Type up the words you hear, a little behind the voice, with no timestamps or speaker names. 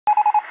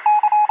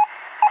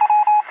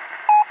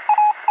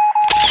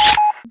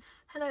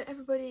Hello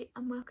everybody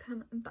and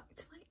welcome back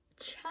to my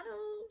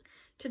channel.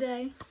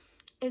 Today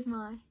is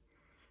my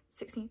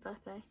 16th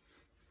birthday,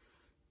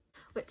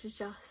 which is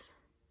just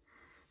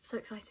so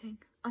exciting.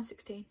 I'm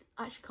 16,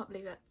 I actually can't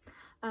believe it.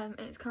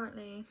 It's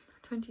currently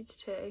 20 to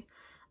 2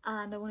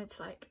 and I wanted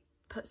to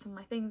put some of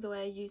my things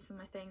away, use some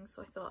of my things,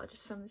 so I thought I'd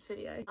just film this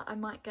video. I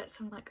might get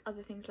some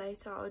other things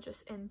later, I'll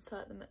just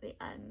insert them at the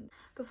end.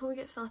 Before we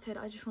get started,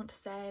 I just want to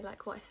say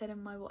what I said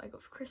in my what I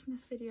got for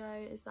Christmas video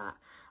is that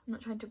I'm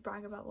not trying to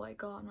brag about what I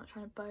got, I'm not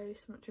trying to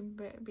boast, I'm not trying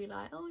to be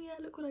like, oh yeah,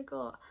 look what I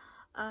got.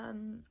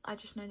 I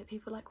just know that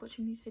people like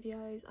watching these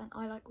videos and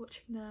I like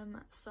watching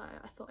them, so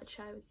I thought I'd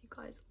share with you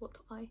guys what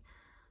I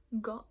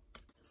got.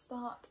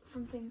 Start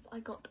from things I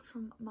got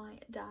from my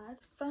dad.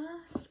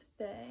 First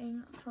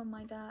thing from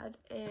my dad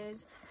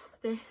is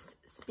this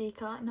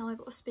speaker. Now I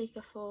got a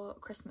speaker for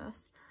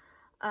Christmas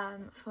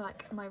for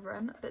my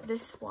room, but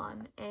this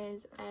one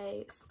is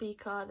a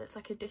speaker that's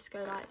like a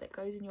disco light that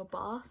goes in your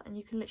bath, and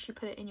you can literally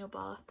put it in your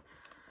bath,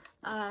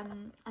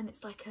 and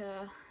it's like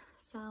a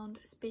sound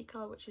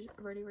speaker, which is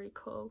really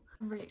cool.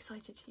 I'm really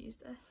excited to use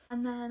this.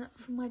 And then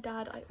from my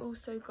dad I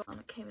also got,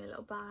 it came in a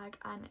little bag,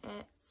 and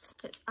it's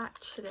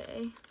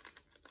actually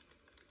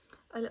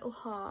a little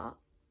heart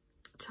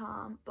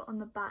charm, but on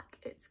the back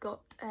it's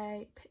got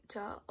a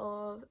picture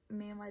of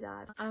me and my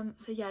dad.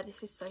 So yeah,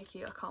 this is so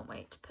cute. I can't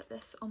wait to put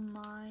this on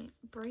my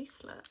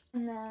bracelet.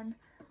 And then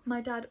my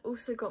dad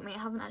also got me, I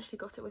haven't actually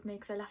got it with me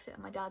because I left it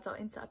at my dad's, I'll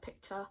insert a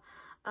picture.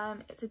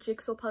 It's a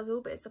jigsaw puzzle,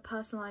 but it's a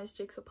personalised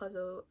jigsaw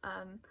puzzle,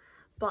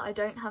 but I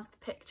don't have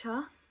the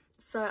picture,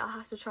 so I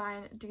have to try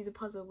and do the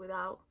puzzle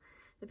without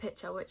the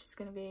picture, which is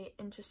going to be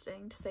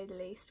interesting to say the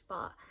least,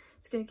 but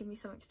it's going to give me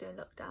something to do in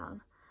lockdown.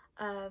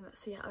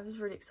 So yeah, I was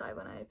really excited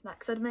when I opened that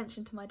because I'd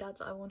mentioned to my dad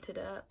that I wanted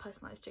a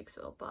personalised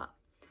jigsaw, but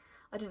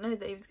I didn't know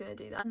that he was going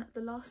to do that. And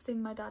the last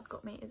thing my dad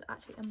got me is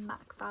actually a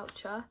Mac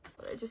voucher.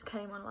 It just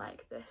came on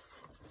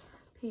this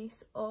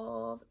piece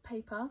of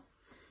paper,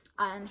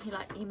 and he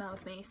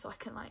emailed me so I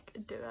can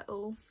do it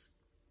all.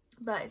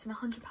 But it's an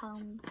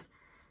 £100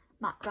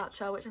 Mac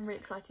voucher, which I'm really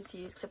excited to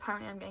use because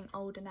apparently I'm getting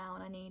older now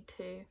and I need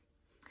to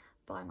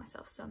buy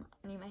myself some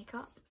new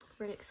makeup.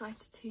 Really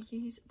excited to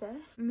use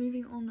this.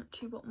 Moving on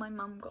to what my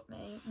mum got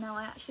me. Now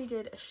I actually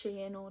did a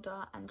Shein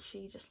order and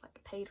she just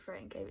paid for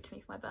it and gave it to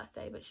me for my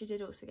birthday, but she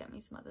did also get me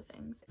some other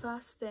things.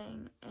 First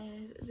thing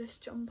is this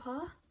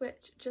jumper,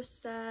 which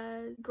just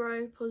says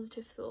grow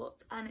positive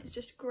thoughts, and it's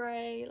just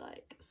grey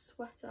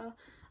sweater,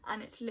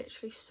 and it's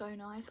literally so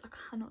nice. I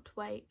cannot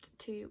wait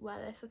to wear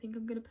this. I think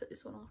I'm going to put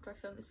this on after I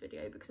film this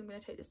video because I'm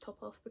going to take this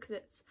top off because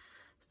it's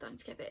starting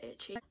to get a bit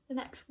itchy. The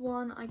next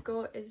one I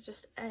got is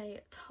just a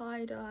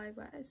tie-dye,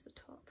 where is the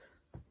top?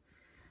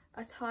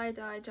 A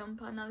tie-dye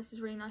jumper. Now this is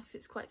really nice because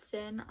it's quite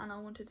thin, and I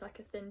wanted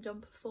a thin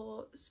jumper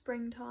for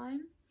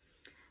springtime.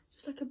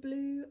 Just a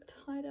blue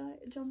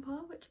tie-dye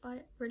jumper, which I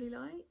really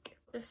like.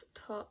 This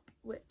top,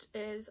 which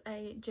is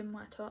a gym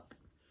wear top,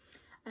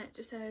 and it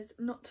just says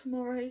not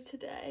tomorrow,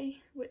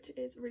 today, which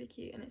is really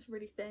cute, and it's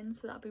really thin,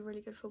 so that'd be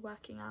really good for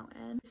working out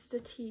in. This is a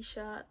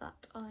t-shirt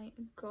that I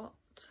got.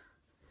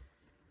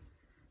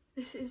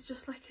 This is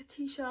just a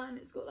t-shirt, and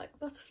it's got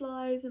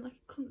butterflies and a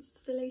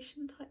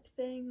constellation type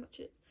thing,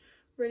 which is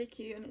really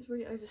cute, and it's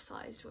really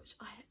oversized, which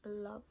I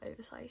love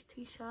oversized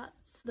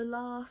t-shirts. The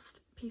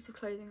last piece of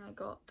clothing I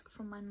got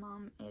from my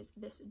mum is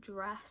this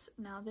dress.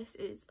 Now this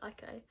is a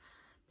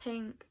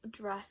pink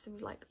dress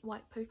with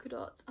white polka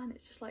dots, and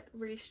it's just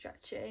really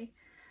stretchy,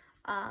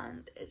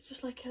 and it's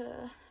just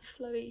a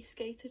flowy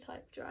skater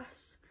type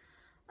dress,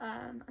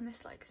 and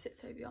this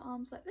sits over your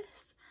arms like this.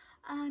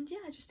 And yeah,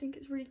 I just think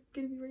it's really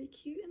going to be really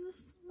cute in the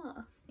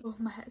summer. Oh,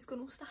 my hair's gone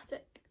all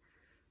static.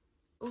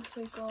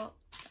 Also got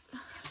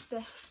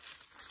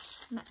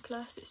this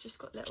necklace. It's just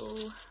got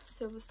little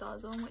silver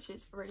stars on, which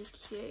is really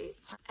cute.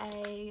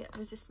 A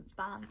resistance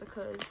band,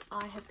 because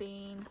I have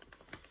been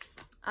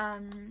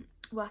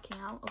working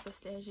out,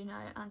 obviously, as you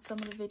know, and some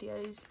of the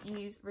videos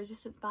use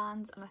resistance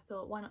bands, and I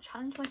thought, why not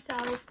challenge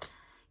myself,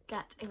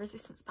 get a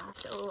resistance band.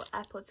 Little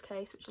AirPods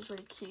case, which is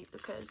really cute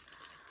because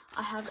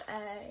I have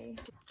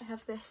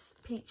this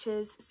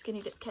Peaches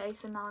skinny dip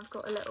case, and now I've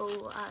got a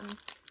little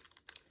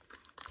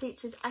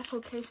Peaches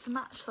AirPod case to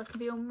match, so I can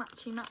be all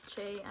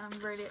matchy, and I'm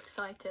really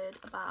excited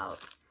about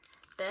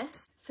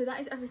this. So that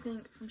is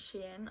everything from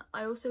Shein.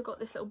 I also got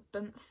this little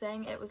bump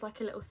thing. It was a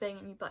little thing,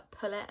 and you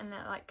pull it, and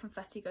it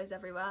confetti goes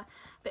everywhere.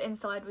 But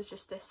inside was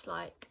just this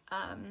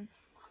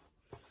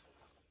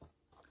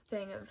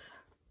thing of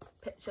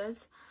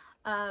pictures.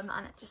 And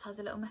it just has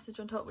a little message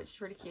on top, which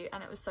is really cute,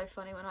 and it was so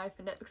funny when I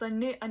opened it because I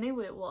knew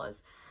what it was,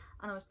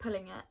 and I was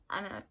pulling it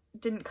and it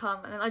didn't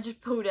come, and then I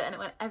just pulled it and it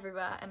went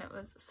everywhere, and it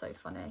was so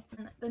funny.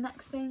 And the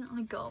next thing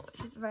I got,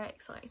 which is very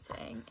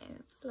exciting,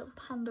 is a little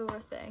Pandora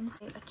thing,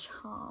 a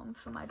charm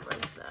for my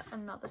bracelet,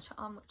 another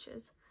charm, which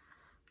is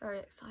very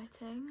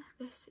exciting.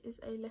 This is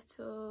a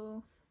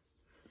little,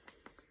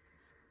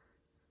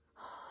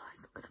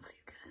 it's not gonna focus.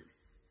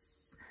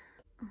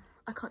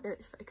 I can't get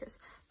it to focus,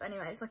 but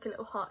anyway, it's a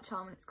little heart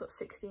charm, and it's got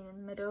 16 in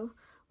the middle,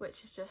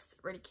 which is just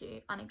really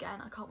cute. And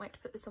again, I can't wait to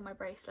put this on my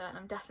bracelet, and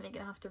I'm definitely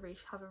gonna have to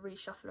have a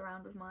reshuffle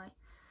around with my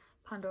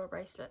Pandora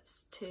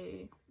bracelets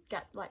to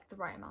get like the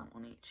right amount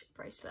on each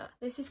bracelet.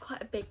 This is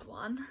quite a big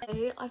one.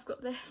 I've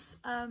got this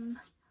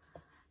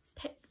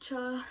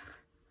picture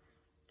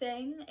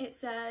thing. It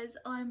says,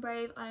 I'm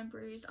brave, I am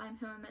bruised, I am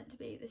who I'm meant to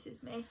be, this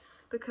is me.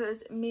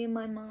 Because me and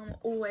my mum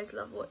always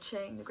love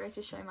watching The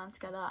Greatest Showman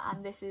together,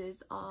 and this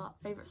is our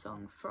favourite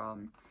song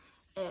from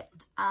it.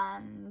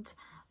 And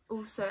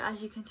also,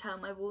 as you can tell,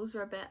 my walls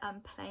are a bit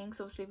plain, because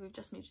obviously we've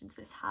just moved into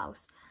this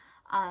house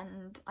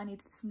and I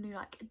needed some new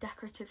like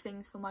decorative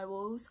things for my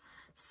walls.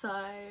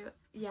 So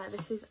yeah,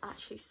 this is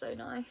actually so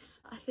nice.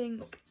 I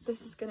think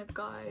this is gonna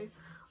go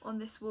on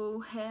this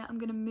wall here. I'm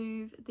gonna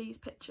move these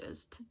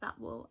pictures to that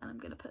wall, and I'm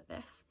gonna put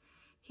this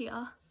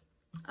here.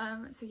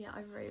 So yeah,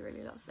 I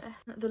really love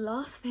this. The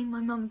last thing my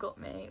mum got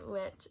me,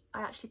 which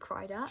I actually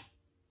cried at,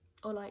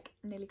 or like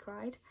nearly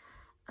cried,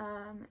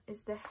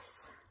 is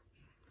this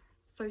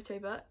photo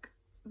book.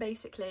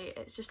 Basically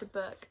it's just a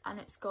book, and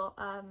it's got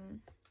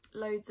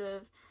loads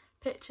of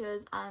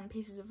pictures and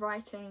pieces of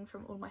writing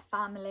from all my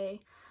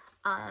family,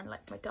 and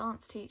like my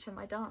dance teacher,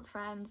 my dance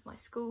friends, my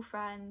school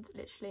friends,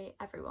 literally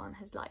everyone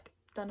has like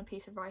done a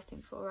piece of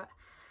writing for it.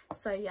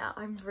 So yeah,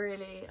 I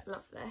really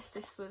love this.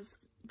 This was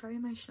very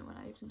emotional when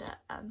I opened it,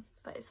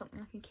 but it's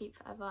something I can keep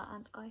forever,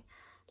 and I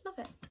love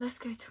it. Let's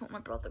go to what my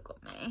brother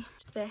got me.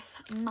 This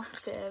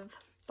massive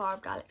bar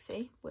of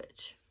Galaxy,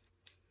 which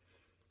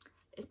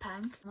is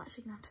peng. I'm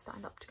actually gonna have to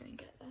stand up to go and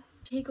get this.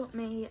 He got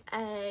me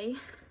a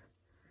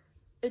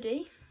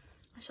hoodie.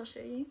 I shall show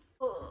you.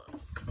 Oh,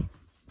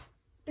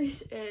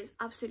 this is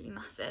absolutely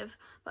massive,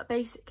 but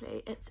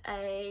basically it's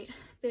a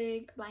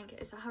big blanket.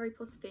 It's a Harry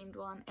Potter themed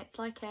one. It's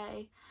like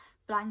a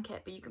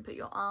blanket, but you can put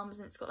your arms,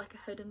 and it's got like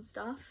a hood and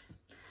stuff.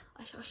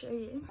 I shall show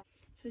you.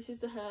 So this is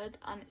the hood,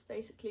 and it's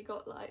basically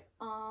got like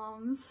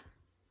arms,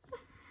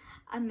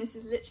 and this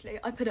is literally,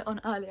 I put it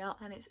on earlier,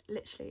 and it's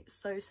literally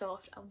so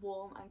soft and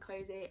warm and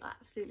cozy. I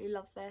absolutely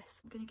love this.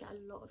 I'm gonna get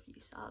a lot of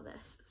use out of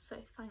this, so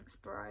thanks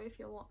bro if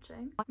you're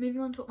watching.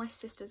 Moving on to what my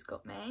sister's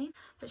got me,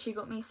 but she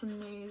got me some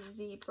new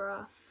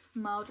zebra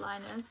mild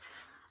liners,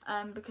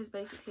 because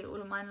basically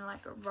all of mine are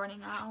like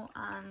running out,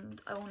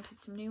 and I wanted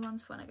some new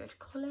ones for when I go to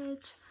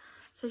college.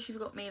 So she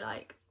got me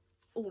like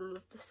all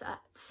of the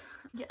sets.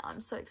 Yeah,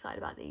 I'm so excited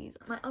about these.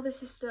 My other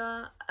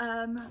sister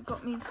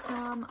got me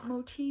some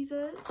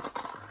Maltesers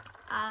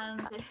and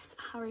this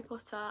Harry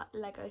Potter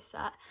Lego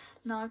set.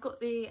 Now I've got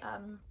the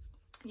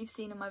you've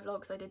seen in my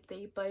vlogs, I did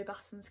the Bo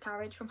Batten's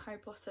carriage from Harry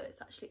Potter.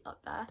 It's actually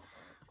up there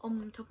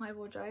on top of my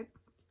wardrobe.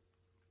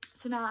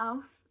 So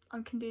now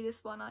I can do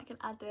this one. I can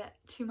add it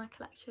to my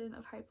collection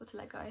of Harry Potter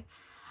Lego,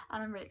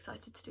 and I'm really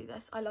excited to do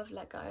this. I love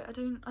Lego. I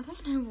don't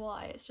know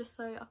why. It's just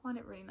so, I find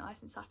it really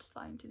nice and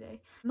satisfying to do.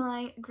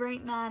 My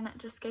great nan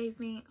just gave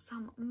me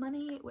some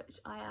money,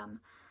 which I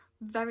am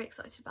very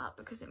excited about,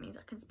 because it means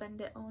I can spend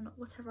it on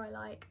whatever I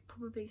like,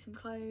 probably some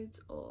clothes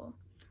or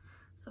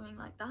something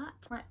like that.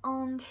 My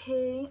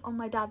auntie on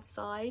my dad's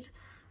side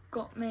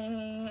got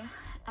me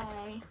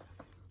a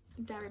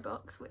dairy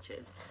box, which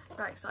is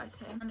very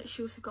exciting, and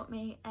she also got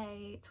me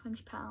a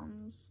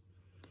 £20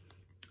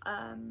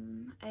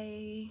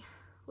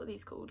 what are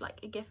these called, like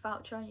a gift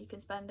voucher, and you can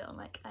spend it on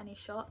like any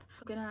shop.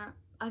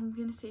 I'm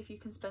gonna see if you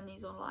can spend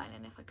these online,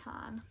 and if I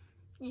can,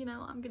 you know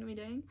what I'm gonna be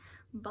doing?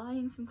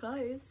 Buying some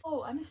clothes.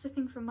 Oh, I missed a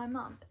thing from my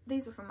mum.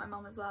 These are from my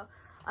mum as well.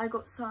 I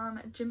got some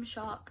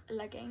Gymshark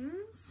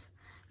leggings.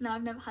 Now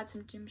I've never had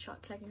some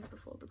Gymshark leggings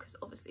before, because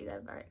obviously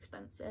they're very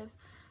expensive.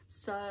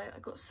 So I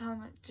got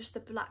some, just the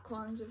black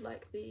ones with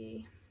like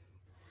the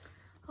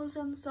holes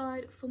on the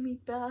side for my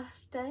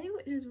birthday,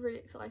 which is really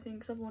exciting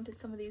because I've wanted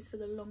some of these for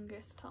the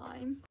longest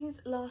time. These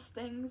last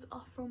things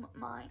are from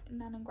my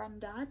nan and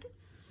granddad.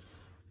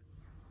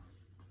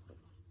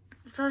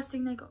 The first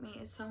thing they got me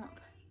is some,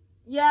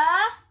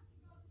 yeah?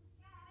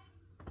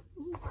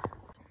 Ooh.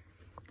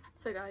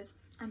 So guys,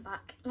 I'm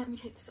back. Let me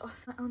take this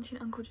off. My auntie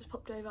and uncle just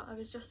popped over. I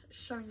was just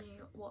showing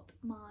you what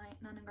my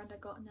nan and granddad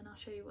got, and then I'll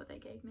show you what they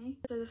gave me.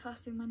 So the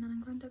first thing my nan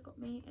and granddad got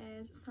me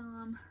is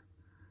some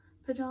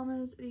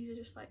pyjamas. These are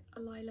just like a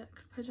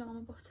lilac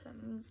pyjama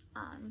bottoms,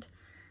 and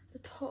the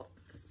top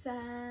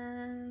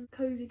says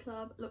Cozy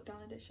Club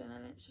Lockdown Edition,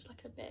 and it's just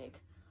like a big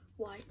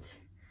white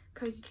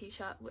cozy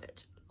t-shirt,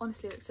 which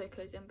honestly looks so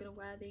cozy. I'm gonna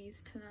wear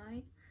these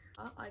tonight.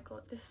 I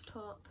got this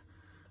top,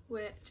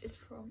 which is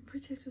from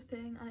Pretty Little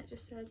Thing, and it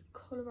just says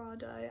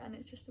Colorado, and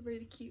it's just a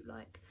really cute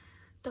like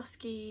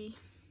dusky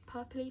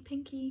purpley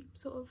pinky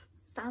sort of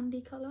sandy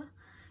colour.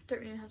 Don't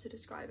really know how to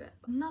describe it.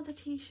 Another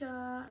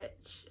t-shirt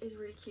which is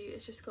really cute.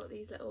 It's just got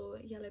these little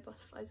yellow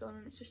butterflies on,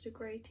 and it's just a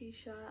grey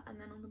t-shirt, and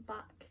then on the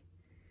back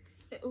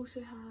it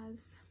also has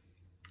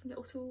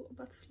little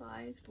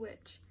butterflies,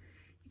 which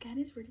again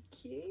is really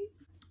cute.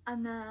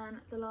 And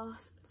then the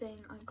last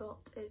thing I got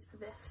is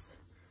this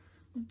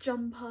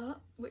jumper,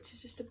 which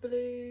is just a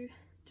blue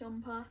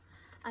jumper,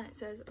 and it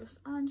says Los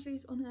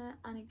Angeles on it,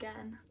 and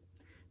again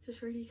it's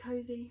just really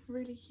cozy,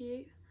 really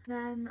cute.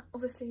 Then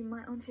obviously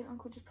my auntie and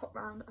uncle just popped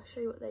round. I'll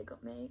show you what they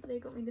got me. They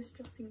got me this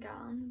dressing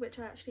gown, which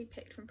I actually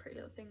picked from Pretty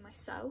Little Thing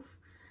myself.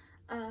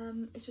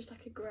 It's just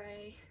like a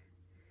grey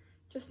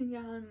dressing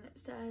gown.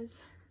 It says,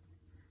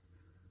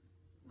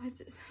 why is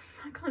it,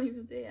 I can't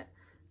even see it.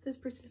 It says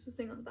Pretty Little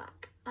Thing on the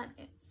back, and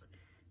it's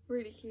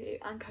really cute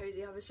and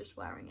cozy. I was just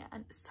wearing it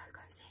and it's so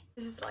cozy.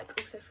 This is like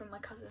also from my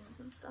cousins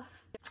and stuff.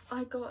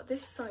 I got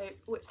this soap,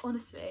 which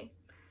honestly,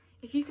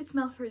 if you could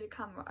smell through the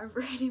camera, I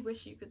really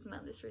wish you could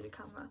smell this through the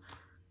camera.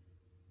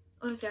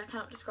 Honestly, I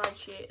cannot describe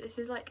to you. This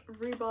is like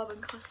rhubarb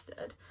and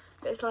custard,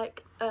 but it's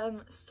like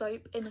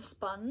soap in a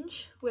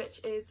sponge, which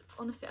is,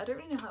 honestly, I don't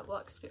really know how it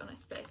works to be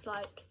honest, but it's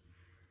like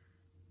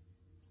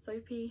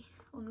soapy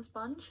on the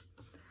sponge.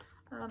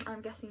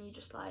 I'm guessing you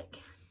just like,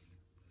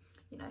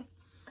 you know,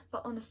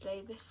 but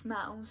honestly, this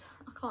smells,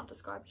 I can't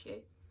describe to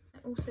you. I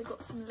also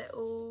got some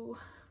little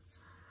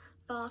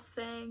bath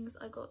things.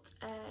 I got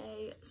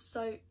a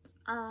soap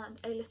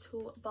and a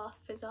little bath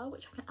fizzer,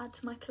 which I can add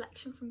to my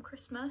collection from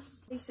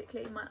Christmas.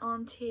 Basically, my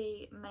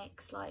auntie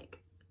makes like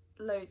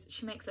loads,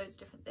 she makes loads of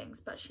different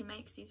things, but she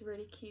makes these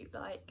really cute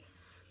like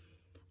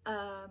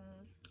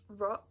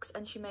rocks,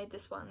 and she made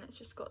this one. It's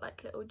just got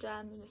like little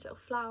gems and this little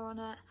flower on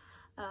it.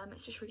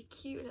 It's just really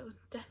cute, little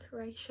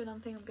decoration. I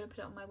think I'm gonna put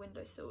it on my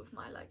windowsill with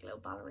my like little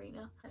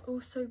ballerina. I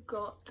also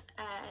got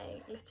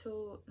a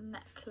little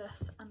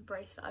necklace and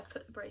bracelet. I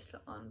put the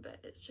bracelet on, but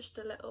it's just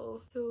a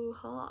little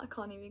heart. I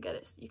can't even get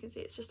it. You can see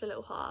it's just a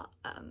little heart,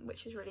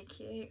 which is really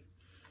cute.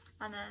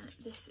 And then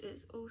this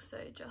is also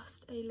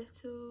just a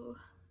little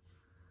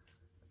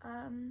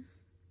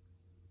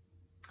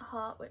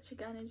heart, which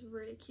again is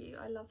really cute.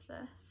 I love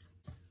this.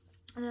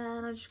 And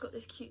then I just got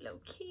this cute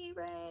little key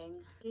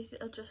ring. These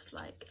are just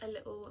like a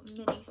little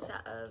mini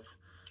set of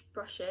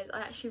brushes. I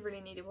actually really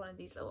needed one of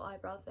these little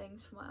eyebrow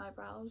things for my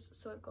eyebrows,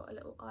 so I've got a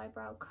little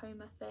eyebrow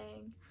comber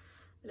thing,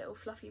 a little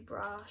fluffy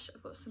brush.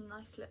 I've got some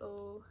nice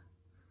little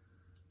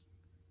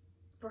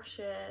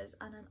brushes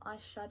and an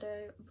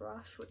eyeshadow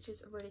brush, which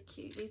is really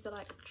cute. These are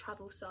like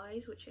travel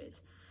size, which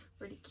is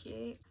really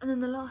cute. And then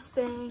the last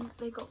thing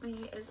they got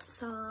me is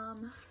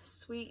some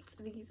sweets.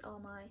 These are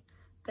my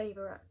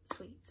favourite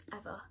sweets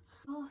ever.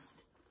 Last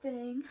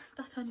thing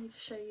that I need to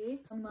show you,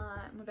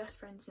 my best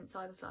friend since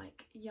I was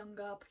like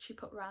younger, but she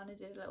put around and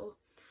did a little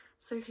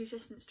social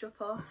distance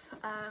drop off.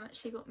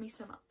 She got me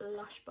some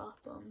Lush bath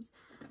bombs,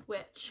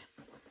 which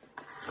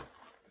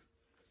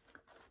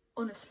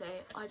honestly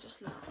I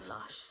just love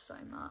Lush so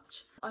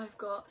much. I've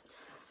got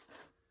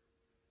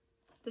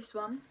this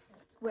one,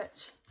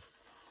 which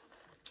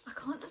I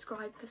can't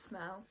describe the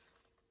smell,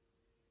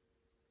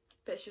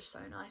 but it's just so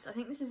nice. I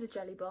think this is a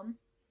jelly bomb,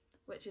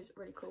 which is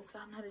really cool because I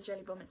haven't had a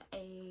jelly bomb in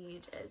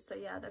ages. So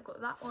yeah, they've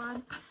got that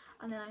one.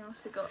 And then I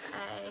also got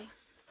a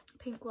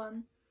pink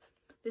one.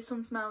 This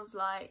one smells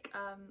like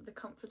the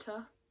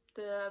comforter,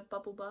 the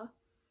bubble bar.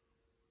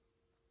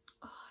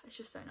 Oh, it's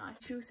just so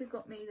nice. She also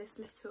got me this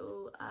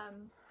little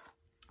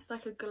it's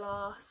like a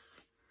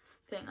glass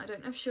thing. I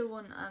don't know if she'll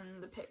want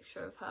the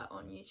picture of her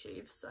on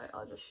YouTube, so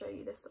I'll just show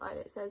you this side.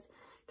 It says,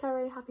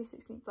 "Kerri, happy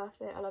 16th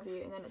birthday, I love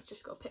you," and then it's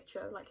just got a picture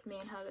of like me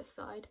and her this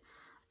side.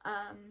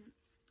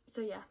 So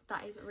yeah,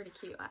 that is really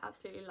cute. I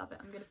absolutely love it.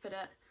 I'm going to put it,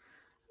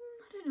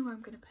 I don't know where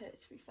I'm going to put it,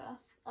 to be fair.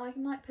 I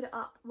might put it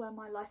up where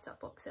my light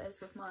up box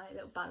is with my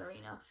little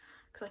ballerina,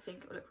 because I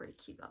think it will look really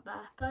cute up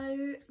there.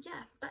 So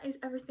yeah, that is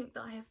everything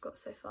that I have got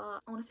so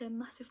far. I want to say a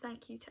massive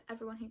thank you to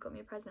everyone who got me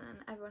a present and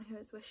everyone who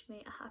has wished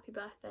me a happy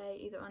birthday,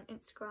 either on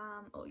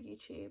Instagram or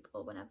YouTube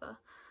or whenever.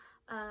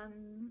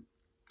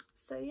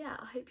 So yeah,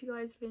 I hope you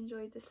guys have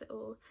enjoyed this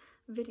little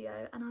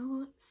video, and I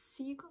will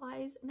see you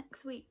guys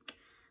next week.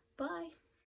 Bye!